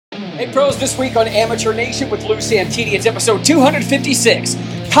Hey pros, this week on Amateur Nation with Lou Santini, it's episode 256.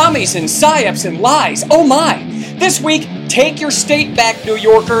 Commies and PsyOps and lies, oh my. This week, take your state back, New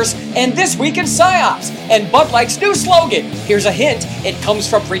Yorkers. And this week in PsyOps and Bud Light's new slogan. Here's a hint, it comes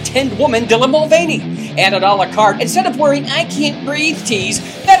from pretend woman Dylan Mulvaney. And at a la carte, instead of wearing I can't breathe tees,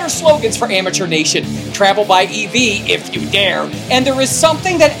 better slogans for Amateur Nation. Travel by EV if you dare. And there is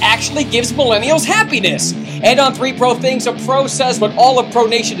something that actually gives millennials happiness. And on 3 Pro Things, a pro says what all of Pro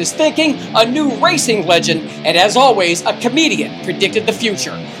Nation is thinking, a new racing legend, and as always, a comedian predicted the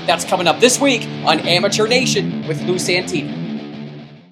future. That's coming up this week on Amateur Nation with Lou Santini.